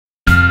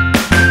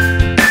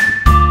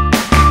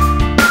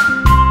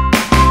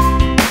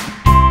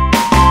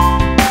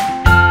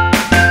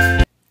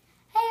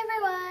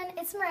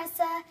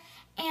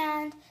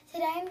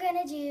today I'm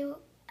going to do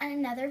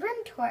another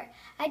room tour.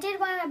 I did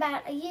one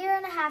about a year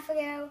and a half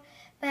ago,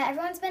 but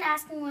everyone's been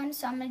asking one,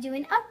 so I'm going to do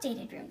an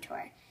updated room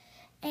tour.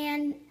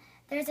 And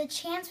there's a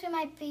chance we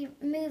might be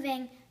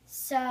moving,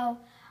 so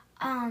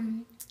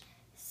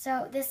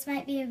this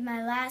might be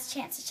my last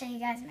chance to show you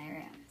guys my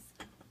rooms.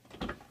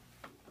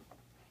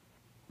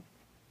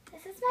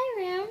 This is my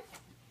room,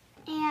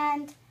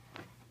 and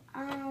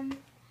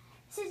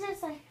this is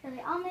just like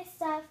really all my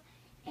stuff,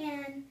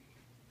 and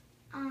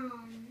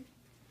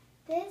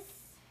this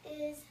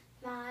is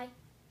my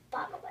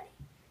bottle buddy.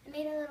 I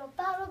made a little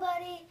bottle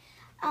buddy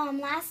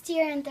last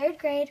year in 3rd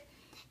grade,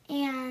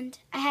 and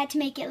I had to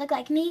make it look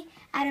like me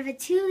out of a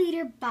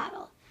 2-liter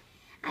bottle.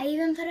 I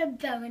even put a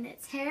bow in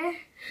its hair,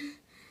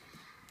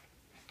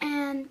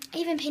 and I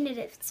even painted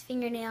its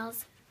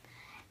fingernails.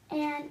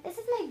 And this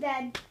is my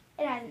bed.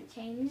 It hasn't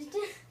changed.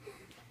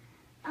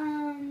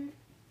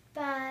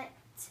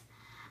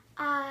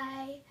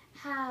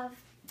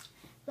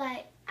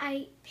 But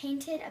I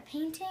painted a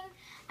painting.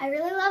 I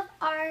really love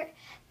art.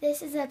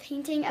 This is a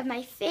painting of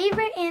my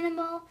favorite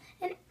animal,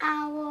 an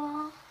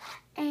owl.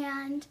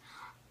 And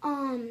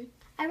I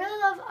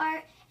really love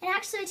art. And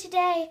actually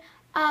today,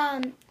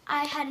 I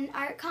had an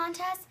art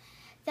contest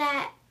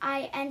that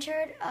I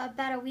entered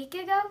about a week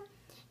ago.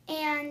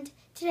 And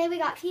today we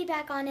got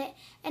feedback on it.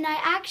 And I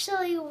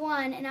actually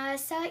won. And I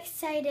was so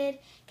excited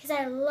because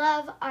I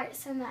love art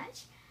so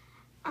much.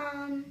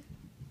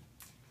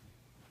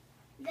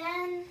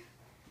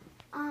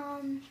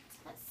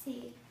 Let's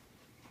see.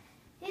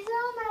 These are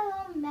all my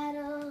little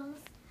medals.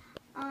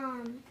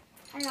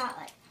 I got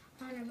like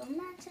honorable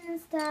mention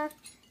and stuff.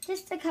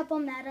 Just a couple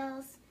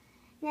medals.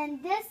 And then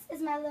this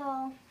is my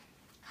little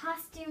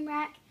costume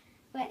rack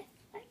with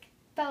like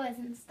boas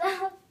and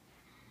stuff.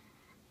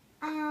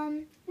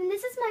 And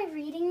this is my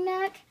reading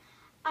nook.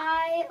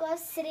 I love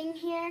sitting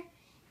here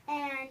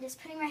and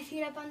just putting my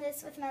feet up on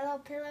this with my little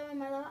pillow and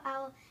my little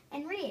owl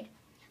and read.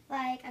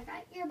 Like I've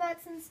got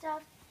earbuds and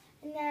stuff.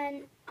 And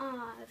then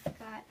I've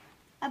got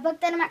a book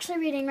that I'm actually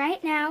reading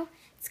right now.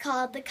 It's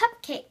called The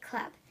Cupcake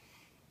Club.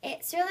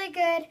 It's really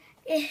good.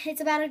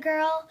 It's about a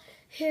girl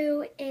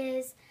who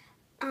is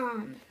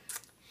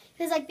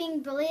like being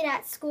bullied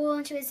at school,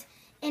 and she was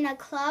in a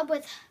club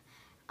with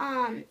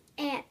and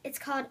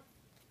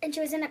she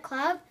was in a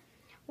club,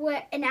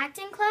 an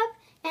acting club,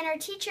 and her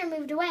teacher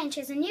moved away and she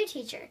has a new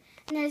teacher.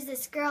 And there's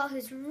this girl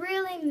who's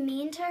really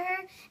mean to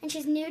her, and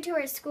she's new to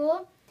her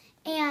school,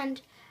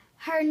 and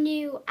her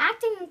new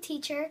acting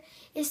teacher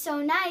is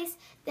so nice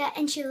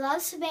and she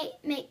loves to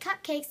make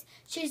cupcakes.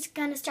 She's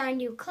gonna start a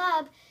new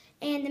club,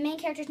 and the main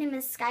character's name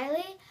is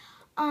Skyly.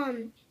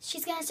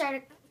 She's gonna start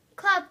a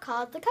club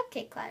called the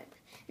Cupcake Club,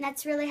 and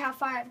that's really how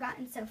far I've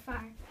gotten so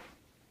far.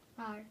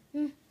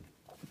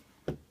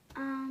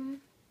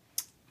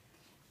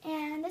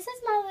 And this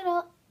is my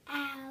little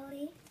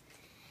alley,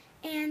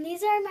 and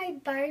these are my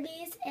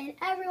Barbies, and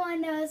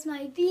everyone knows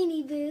my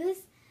Beanie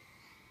Boos.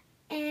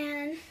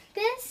 And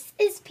this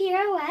is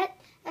Pirouette.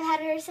 I've had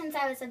her since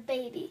I was a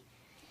baby.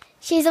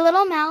 She's a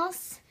little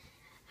mouse.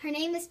 Her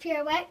name is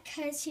Pirouette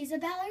because she's a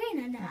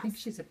ballerina mouse. I think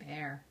she's a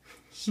bear.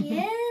 She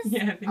is?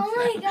 Yeah, I think so. Oh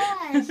my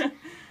gosh.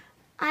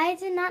 I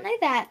did not know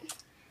that.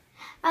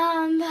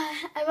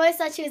 I've always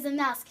thought she was a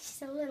mouse because she's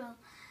so little.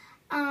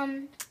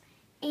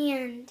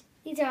 And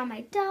these are all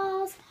my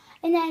dolls.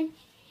 And then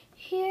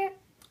here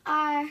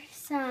are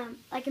some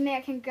like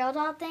American Girl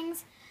doll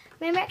things.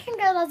 My American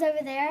Girl doll's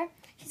over there.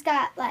 She's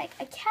got like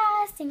a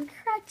cast and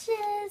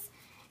crutches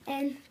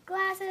and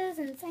glasses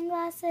and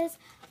sunglasses.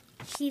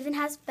 She even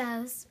has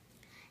bows.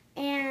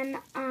 And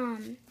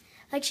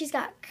like she's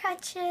got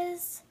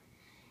crutches.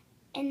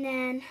 And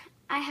then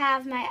I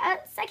have my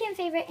second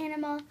favorite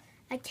animal,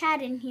 a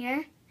cat in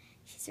here.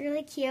 She's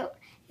really cute.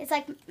 It's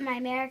like my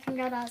American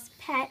Girl doll's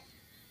pet.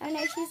 Oh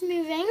no, she's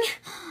moving.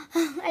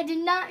 I did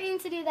not mean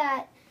to do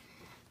that.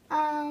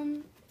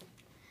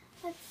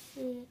 Let's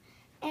see.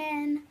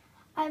 And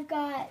I've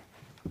got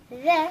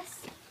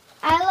this.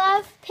 I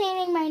love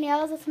painting my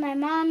nails with my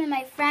mom and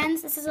my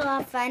friends. This is a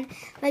lot of fun.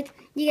 Like,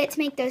 you get to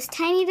make those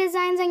tiny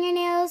designs on your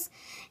nails,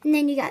 and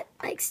then you got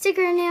like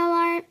sticker nail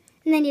art,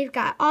 and then you've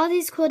got all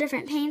these cool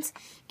different paints,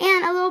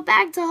 and a little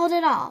bag to hold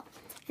it all.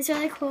 It's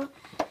really cool.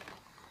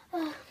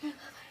 Oh,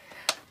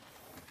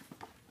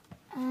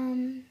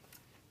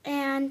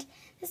 and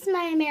this is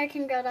my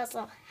American Girl doll's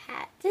little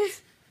hat.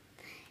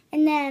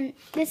 And then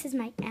this is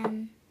my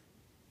M.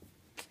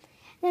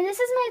 Then this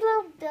is my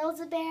little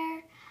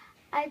Build-A-Bear.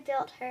 I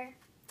built her.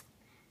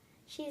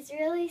 She's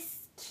really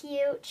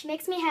cute. She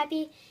makes me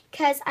happy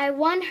because I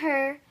won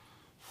her.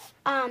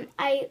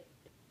 I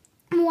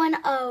won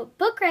a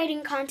book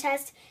writing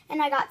contest,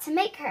 and I got to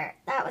make her.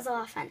 That was a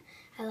lot of fun.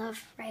 I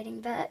love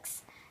writing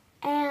books.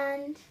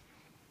 And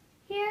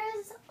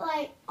here's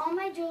like all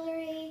my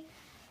jewelry.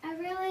 I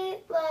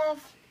really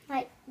love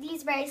like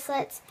these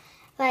bracelets,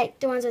 like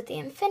the ones with the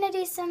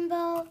infinity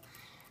symbol.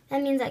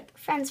 That means like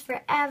friends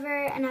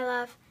forever. And I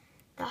love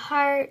the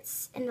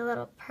hearts and the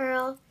little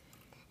pearl.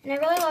 And I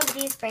really love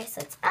these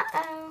bracelets.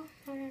 Uh-oh.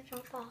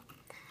 Don't fall.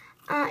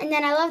 And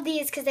then I love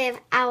these because they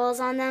have owls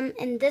on them.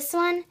 And this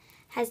one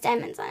has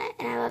diamonds on it,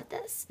 and I love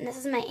this. And this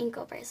is my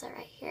ankle bracelet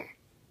right here.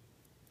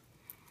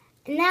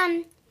 And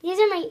then these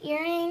are my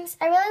earrings.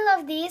 I really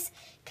love these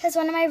because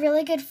one of my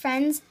really good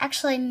friends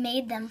actually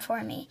made them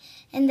for me,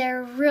 and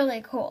they're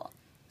really cool.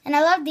 And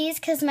I love these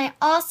because my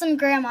awesome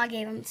grandma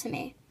gave them to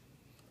me.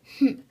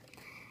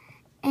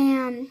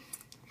 And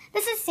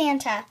this is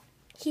Santa.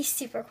 He's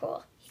super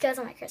cool. He goes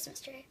on my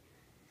Christmas tree.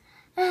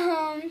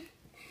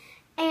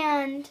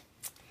 And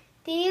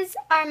these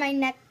are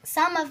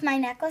some of my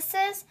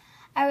necklaces.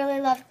 I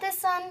really love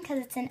this one because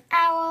it's an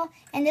owl,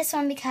 and this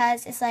one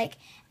because it's like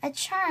a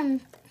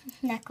charm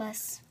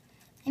necklace.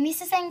 I'm used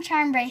to saying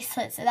charm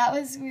bracelet, so that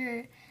was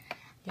weird.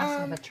 You also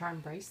have a charm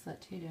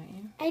bracelet too, don't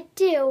you? I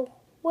do.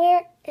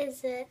 Where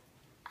is it?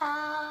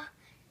 Right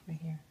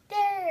here.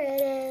 There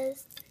it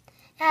is.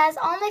 It has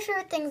all my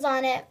favorite things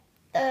on it.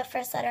 The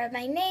first letter of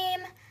my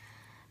name,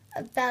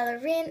 a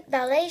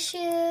ballet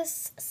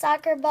shoes,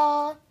 soccer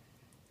ball,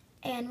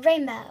 and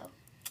rainbow.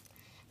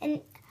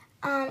 And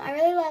I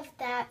really love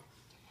that.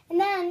 And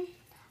then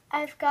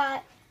I've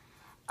got,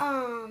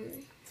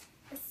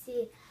 let's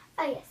see.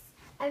 Oh, yes.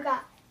 I've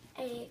got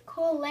a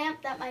cool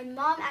lamp that my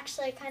mom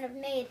actually kind of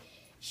made.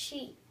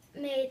 She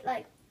made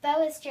like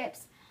boa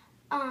strips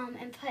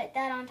and put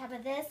that on top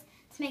of this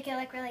to make it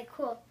look really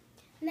cool.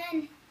 And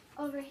then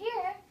over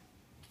here,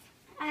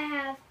 I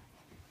have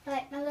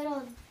like my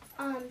little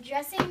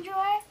dressing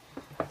drawer.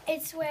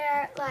 It's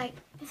where like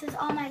this is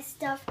all my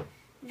stuff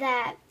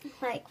that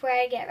like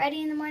where I get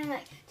ready in the morning,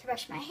 like to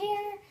brush my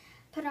hair,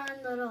 put on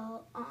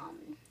little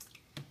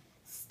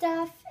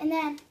stuff, and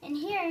then in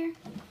here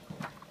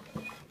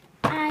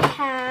I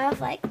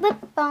have like lip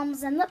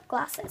balms and lip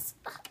glosses.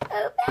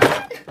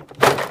 Open.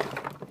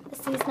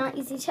 This is not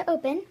easy to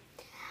open,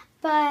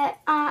 but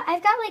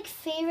I've got like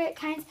favorite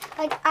kinds.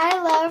 Like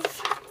I love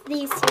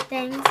these two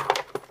things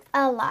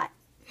a lot.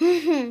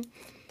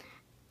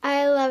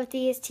 I love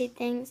these two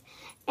things,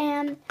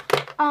 and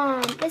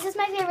this is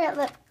my favorite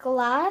lip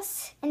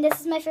gloss, and this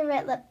is my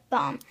favorite lip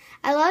balm.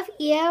 I love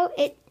EO.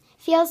 It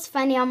feels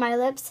funny on my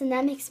lips, and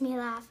that makes me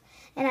laugh,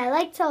 and I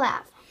like to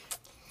laugh.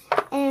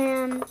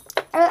 And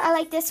I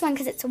like this one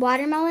because it's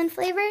watermelon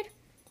flavored.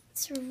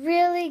 It's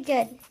really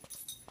good.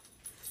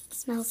 It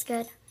smells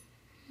good.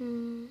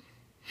 And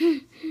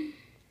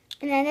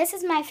then this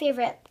is my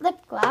favorite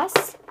lip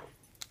gloss.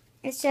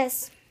 It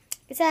says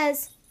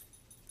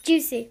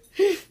juicy.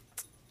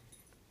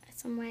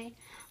 Some way.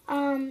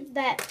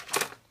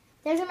 But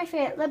those are my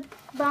favorite lip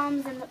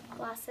balms and lip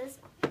glosses.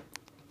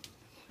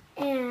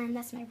 And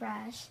that's my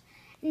brush.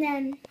 And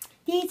then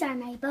these are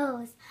my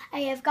bows. I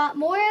have got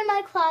more in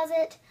my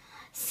closet,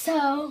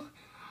 so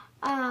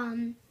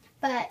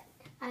but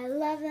I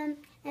love them.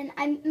 And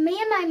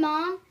my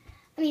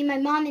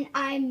mom and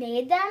I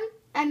made them.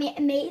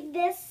 Made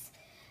this.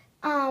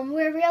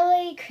 We're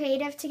really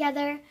creative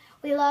together.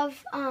 We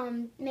love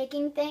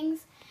making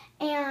things,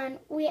 and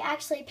we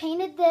actually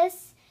painted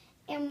this,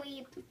 and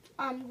we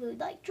glued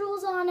like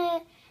jewels on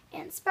it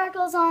and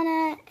sparkles on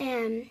it,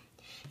 and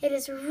it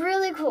is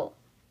really cool.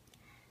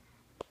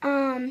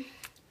 And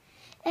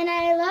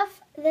I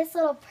love this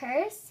little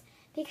purse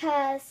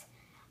because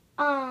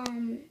I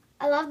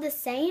love the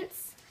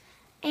Saints,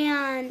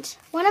 and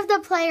one of the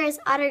players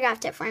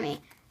autographed it for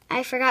me.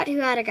 I forgot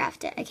who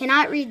autographed it. I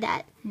cannot read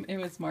that. It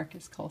was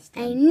Marcus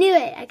Colston. I knew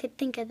it. I could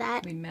think of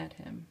that. We met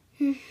him.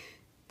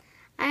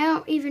 I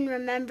don't even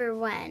remember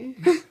when.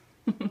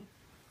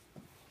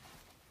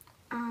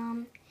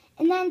 And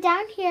then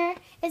down here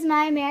is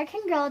my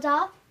American Girl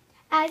doll.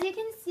 As you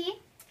can see,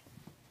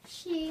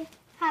 she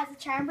has a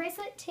charm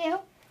bracelet too.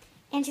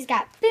 And she's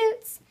got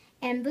boots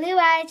and blue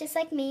eyes just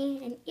like me,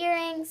 and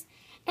earrings,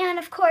 and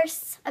of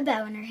course a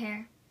bow in her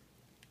hair.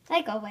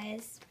 Like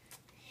always.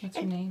 What's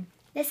your name?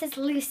 This is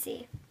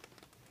Lucy.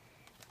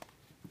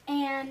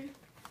 And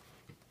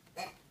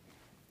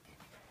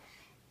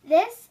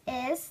this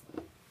is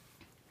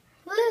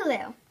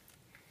Lulu.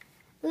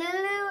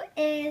 Lulu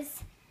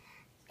is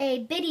a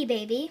bitty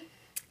baby.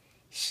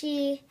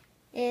 She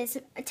is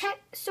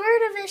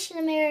sort of an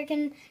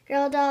American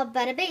Girl doll,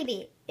 but a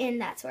baby in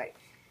that sort.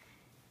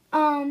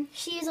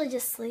 She usually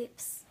just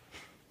sleeps.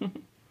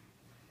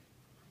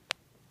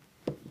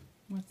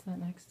 What's that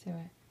next to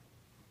it?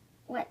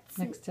 What's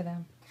next to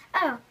them?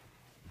 Oh,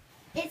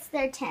 it's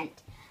their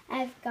tent.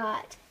 I've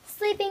got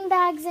sleeping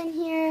bags in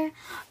here.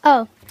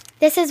 Oh,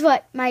 this is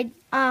what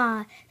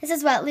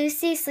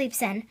Lucy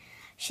sleeps in.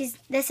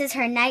 This is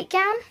her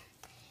nightgown,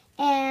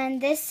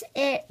 and these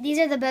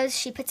are the bows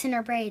she puts in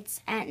her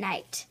braids at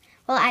night.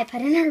 Well, I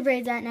put in her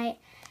braids at night,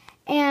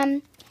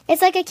 and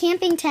it's like a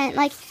camping tent.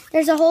 Like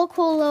there's a whole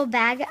cool little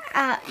bag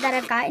that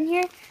I've got in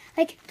here.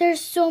 Like there's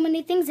so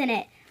many things in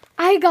it.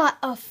 I got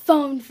a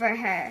phone for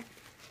her,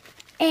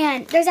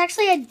 and there's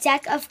actually a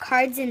deck of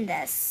cards in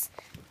this.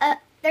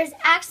 There's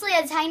actually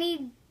a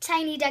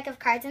tiny deck of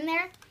cards in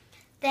there.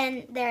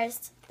 Then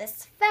there's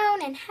this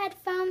phone and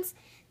headphones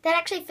that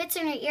actually fits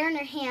in her ear and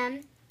her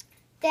hand.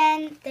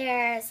 Then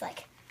there's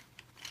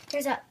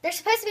supposed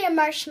to be a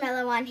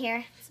marshmallow on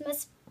here. It's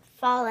must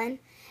fallen.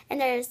 And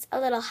there's a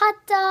little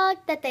hot dog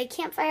that they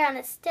campfire on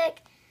a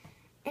stick.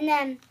 And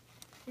then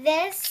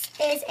this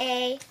is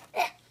a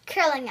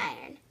curling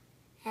iron.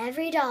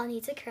 Every doll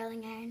needs a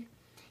curling iron.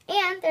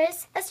 And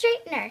there's a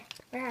straightener.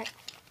 Where?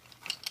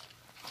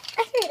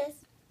 Oh, here it is.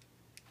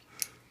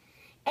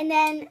 And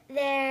then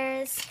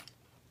there's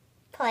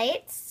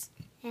plates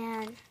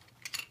and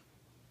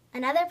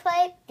another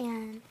plate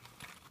and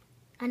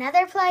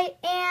another plate,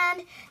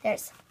 and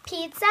there's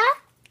pizza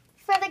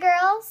for the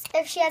girls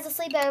if she has a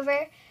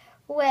sleepover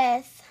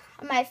with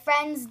my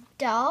friend's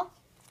doll.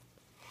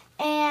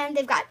 And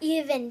they've got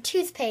even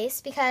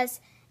toothpaste because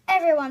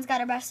everyone's got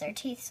to brush their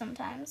teeth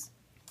sometimes.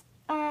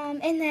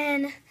 And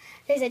then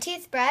there's a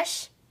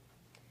toothbrush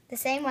the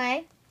same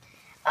way.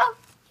 Oh,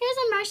 here's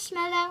a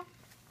marshmallow.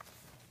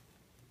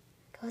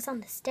 Goes on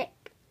the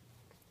stick.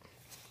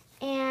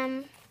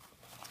 And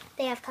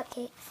they have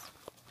cupcakes.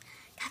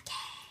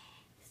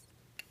 Cupcakes.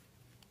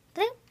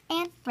 Blue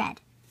and red.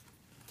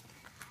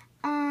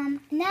 And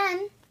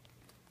then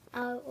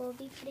we'll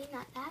be putting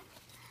that back.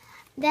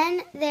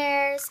 Then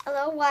there's a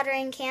little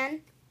watering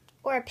can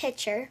or a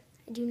pitcher.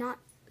 I do not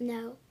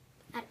know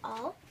at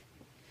all.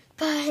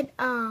 But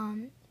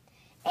and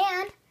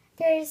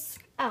there's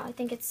I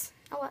think it's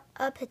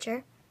a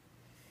pitcher.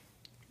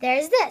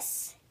 There's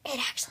this. It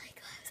actually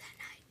glows at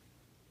night.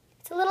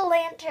 It's a little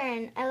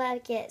lantern. I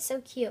like it.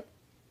 So cute.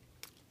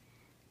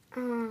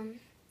 And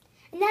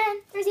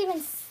then there's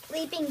even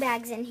sleeping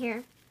bags in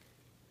here.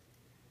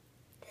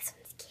 This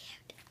one's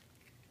cute.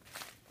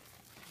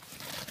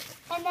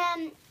 And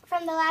then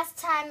from the last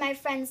time my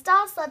friend's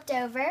doll slept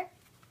over,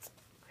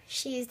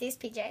 she used these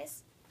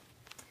PJs.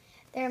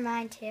 They're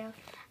mine too.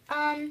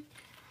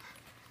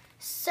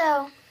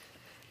 So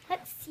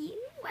let's see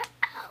what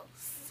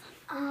else.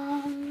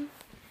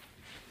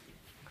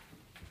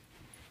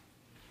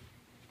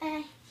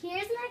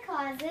 Here's my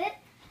closet.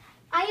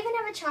 I even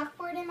have a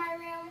chalkboard in my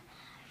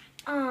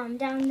room,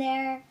 down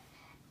there,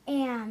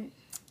 and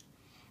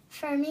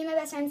for me and my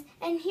best friends.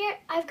 And here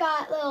I've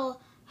got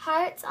little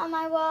hearts on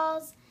my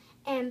walls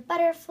and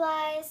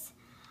butterflies.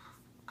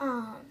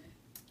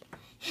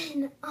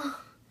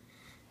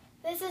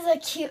 This is a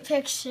cute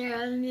picture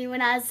of me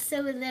when I was so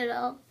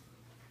little.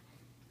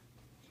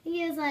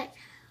 He was like,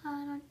 I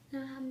don't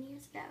know how many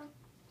years ago.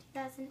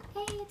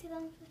 2008,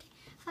 2015,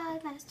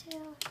 5 minus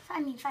 2,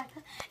 5.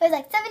 It was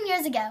like 7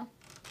 years ago.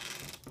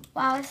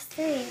 Wow, I was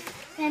 3.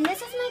 And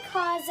this is my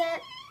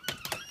closet.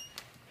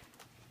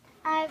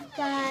 I've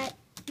got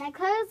my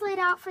clothes laid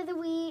out for the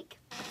week.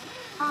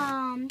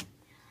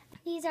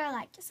 These are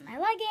like just my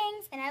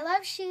leggings, and I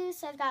love shoes,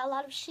 so I've got a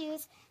lot of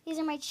shoes. These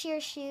are my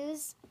cheer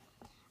shoes.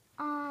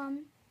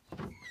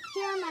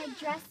 Here are my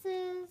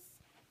dresses,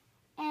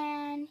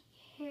 and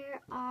here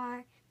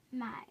are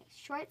my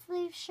short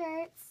sleeve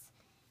shirts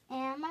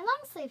and my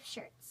long sleeve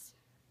shirts.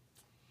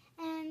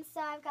 And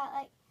so I've got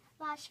like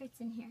a lot of shirts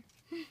in here.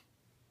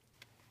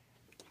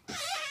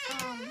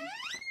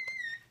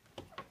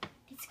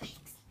 It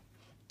squeaks.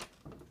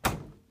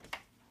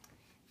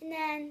 And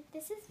then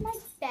this is my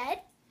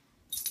bed.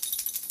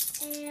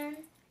 And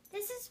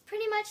this is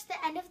pretty much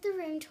the end of the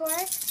room tour.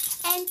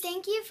 And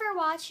thank you for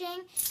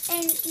watching.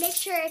 And make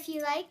sure if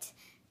you liked,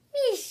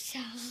 Misha,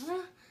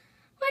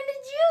 when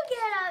did you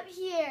get up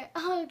here?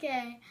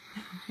 Okay.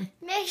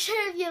 Make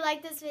sure if you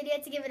like this video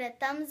to give it a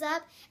thumbs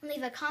up and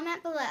leave a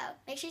comment below.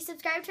 Make sure you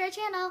subscribe to our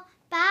channel.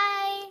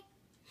 Bye.